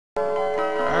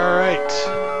Alright.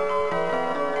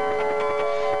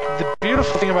 The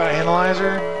beautiful thing about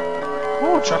Analyzer...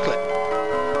 Oh, chocolate.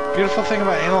 Beautiful thing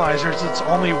about Analyzer is it's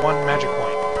only one magic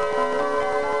point.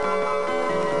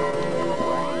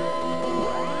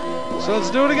 So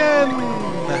let's do it again!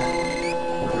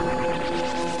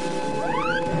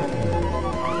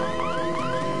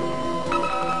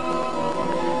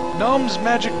 Gnome's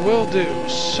magic will do,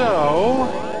 so...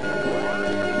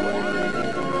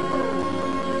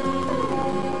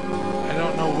 I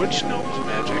don't know which gnome's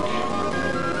magic.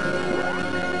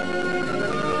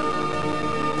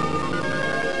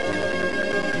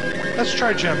 Let's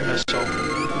try Gem Missile.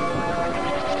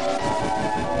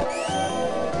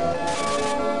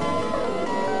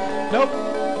 Nope.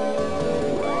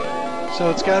 So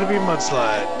it's gotta be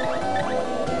Mudslide.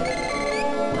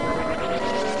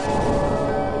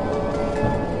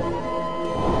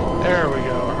 There we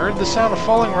go. Heard the sound of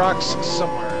falling rocks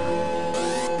somewhere.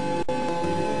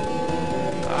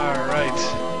 Alright.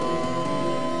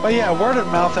 But yeah, word of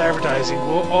mouth advertising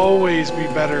will always be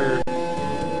better.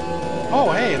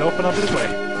 Oh, hey, it opened up this way.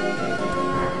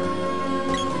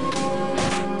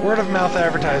 Word of mouth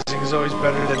advertising is always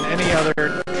better than any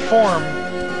other form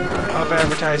of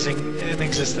advertising in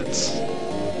existence.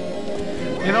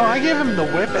 You know, I gave him the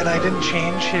whip and I didn't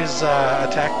change his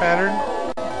attack pattern.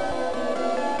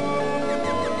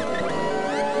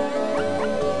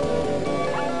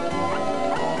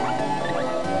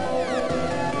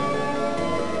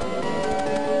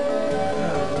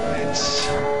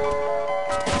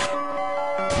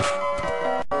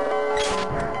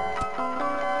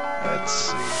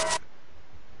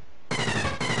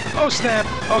 Oh snap!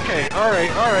 Okay,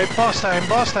 alright, boss time,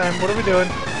 what are we doing?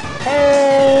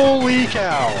 Holy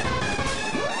cow!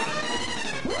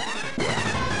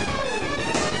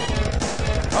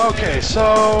 Okay,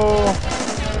 so...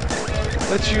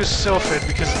 let's use Sylphid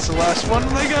because it's the last one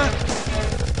I got.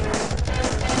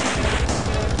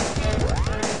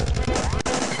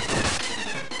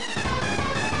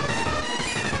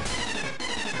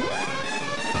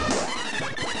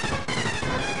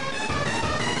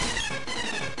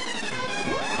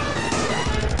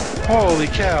 Holy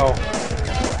cow.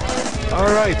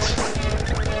 Alright.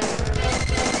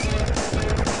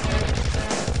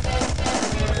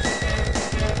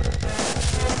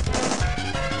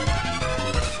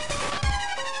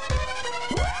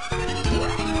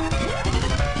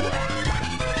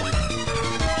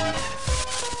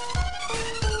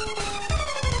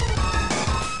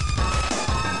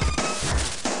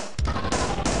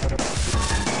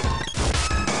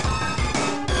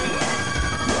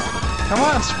 Come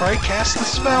on, Sprite, cast the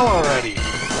spell already!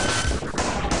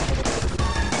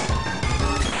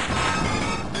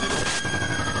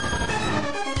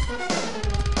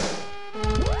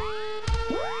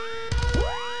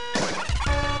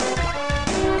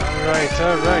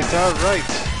 Alright.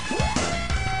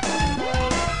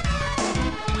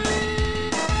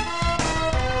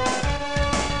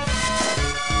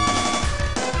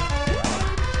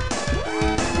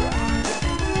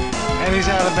 And he's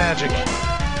out of magic.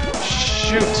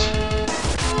 Shoot!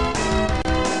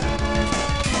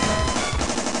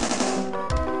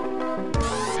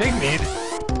 Pigmead?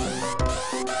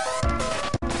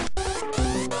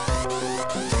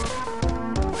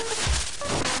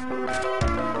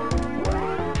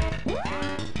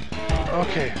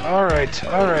 Okay, alright.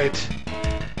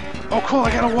 Oh cool,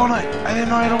 I got a walnut! I didn't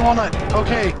know I had a walnut!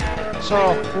 Okay,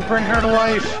 so, we'll bring her to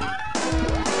life.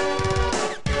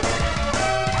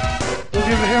 We'll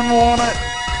give him a walnut.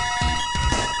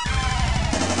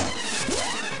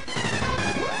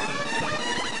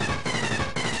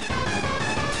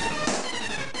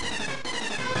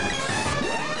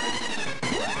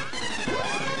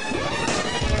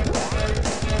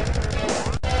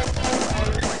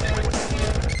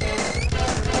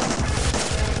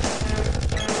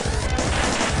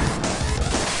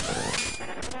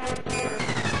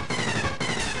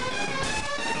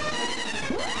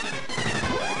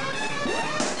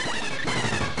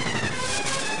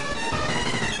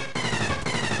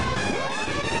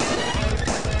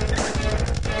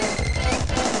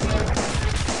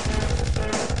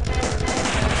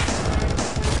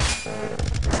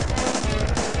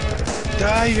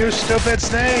 Die, you stupid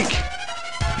snake!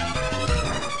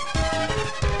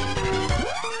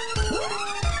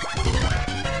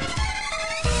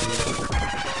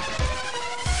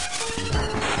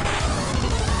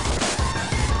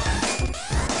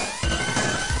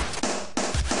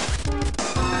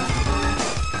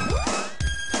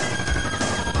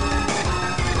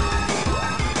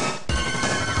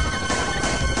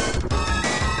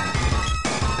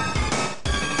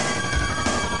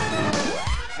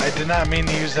 not mean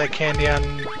to use that candy on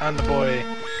the boy.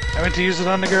 I meant to use it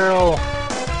on the girl.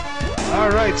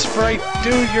 Alright, Sprite, do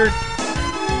your...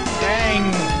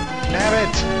 Dang!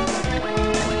 Nabbit!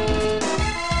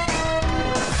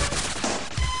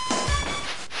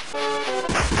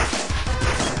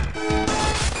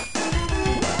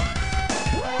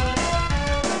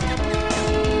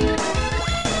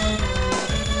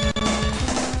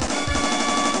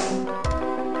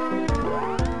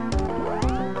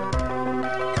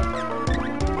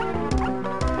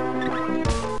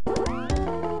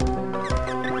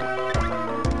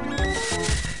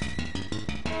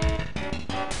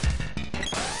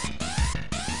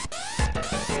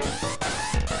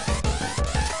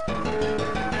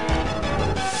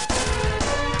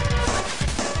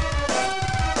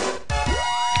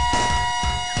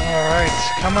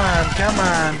 Come on, come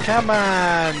on, come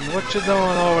on! What you doing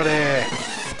over there?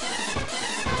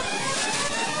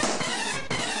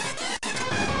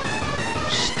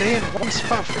 Stay in one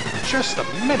spot for just a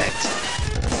minute.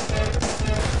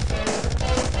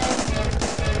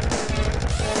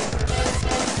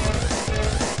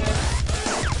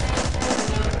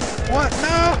 What?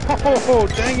 No!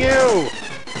 Dang you!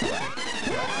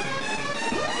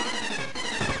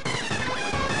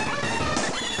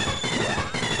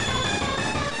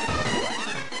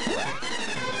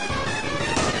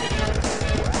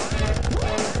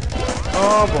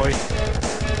 Oh boy.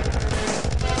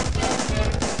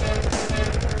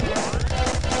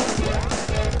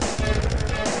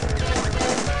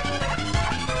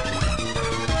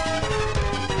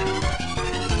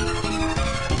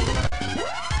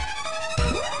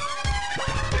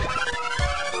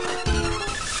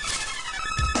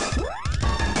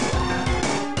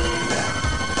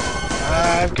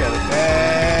 I've got a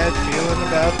bad feeling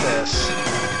about this.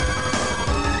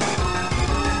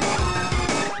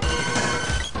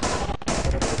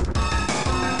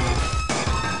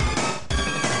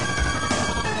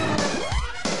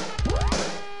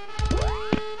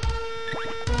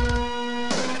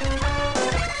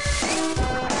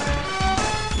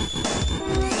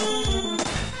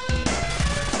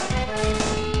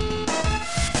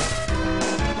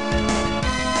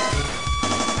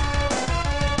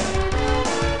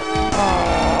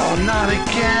 Not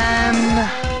again!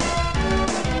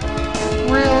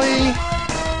 Really?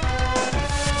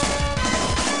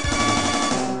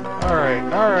 Alright,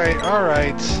 alright,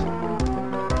 alright.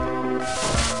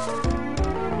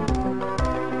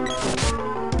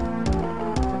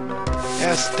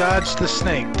 Yes, dodge the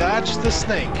snake. Dodge the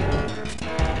snake.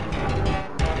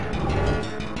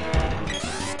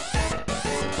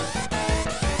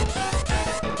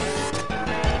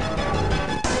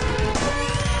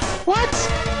 What?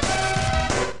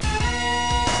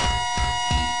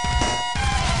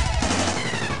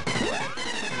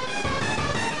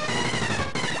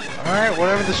 Alright,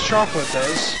 whatever this chocolate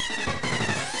does.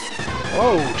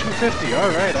 Whoa, 250,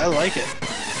 alright, I like it.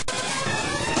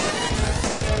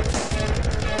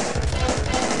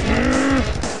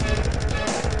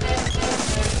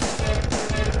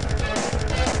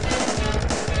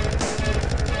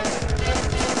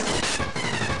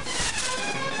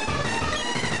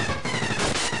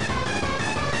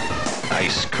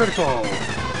 Nice, critical!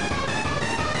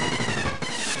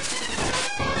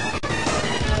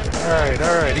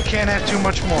 Alright, he can't have too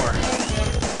much more.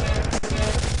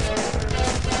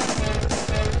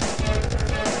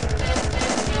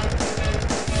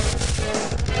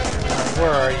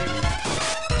 Where are you?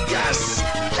 Yes!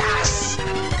 Yes!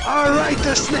 Alright,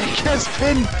 the snake has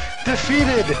been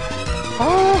defeated!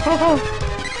 Oh!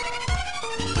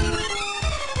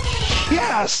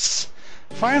 Yes!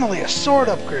 Finally, a sword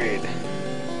upgrade!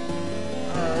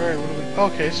 Alright, what do we...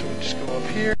 Okay, so we just go up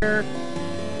here.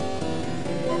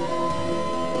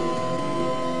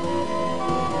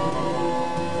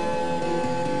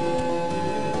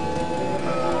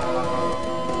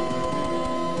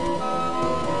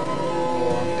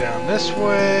 This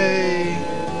way.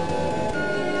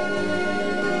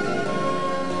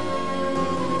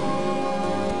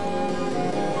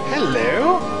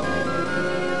 Hello?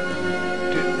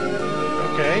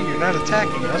 Okay, you're not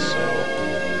attacking us, so...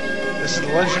 This is the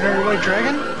legendary white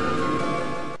dragon?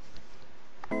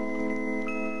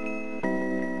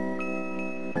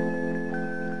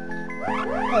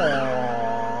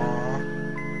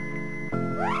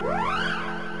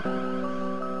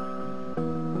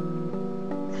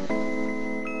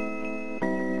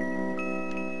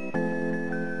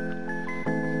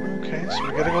 So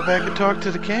we gotta go back and talk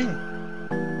to the king.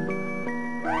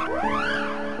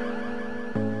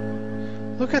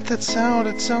 Look at that sound,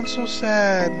 it sounds so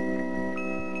sad.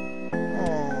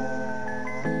 Aww.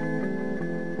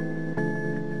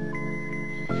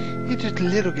 just a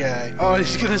little guy. Oh,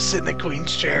 he's gonna sit in the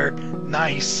queen's chair.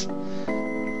 Nice.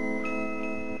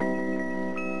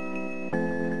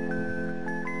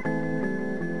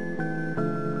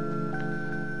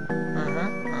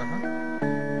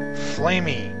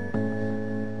 Flamey.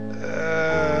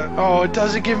 Oh, it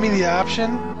doesn't give me the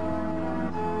option?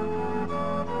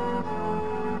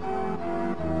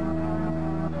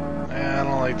 I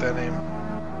don't like that name.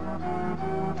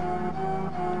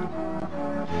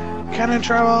 Kind of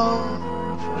trouble.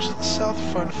 First to the south,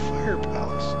 find Fire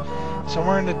Palace.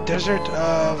 Somewhere in the desert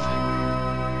of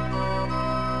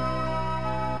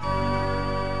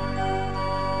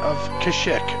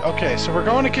Kashyyyk. Okay, so we're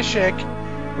going to Kashyyyk.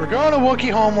 We're going to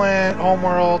Wookiee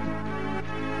homeworld.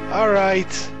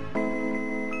 Alright.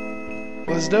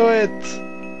 Let's do it.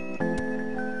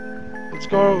 Let's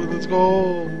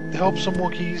go help some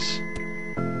Wookiees.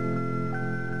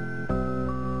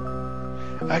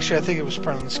 Actually, I think it was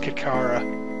pronounced Kikara.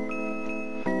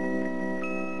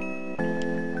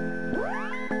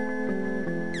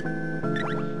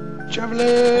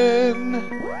 Javelin!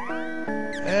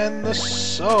 And the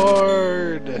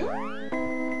sword!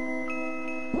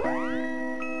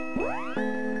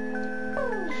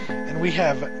 And we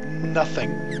have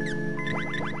nothing.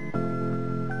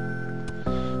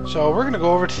 So we're gonna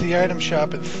go over to the item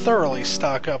shop and thoroughly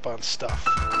stock up on stuff.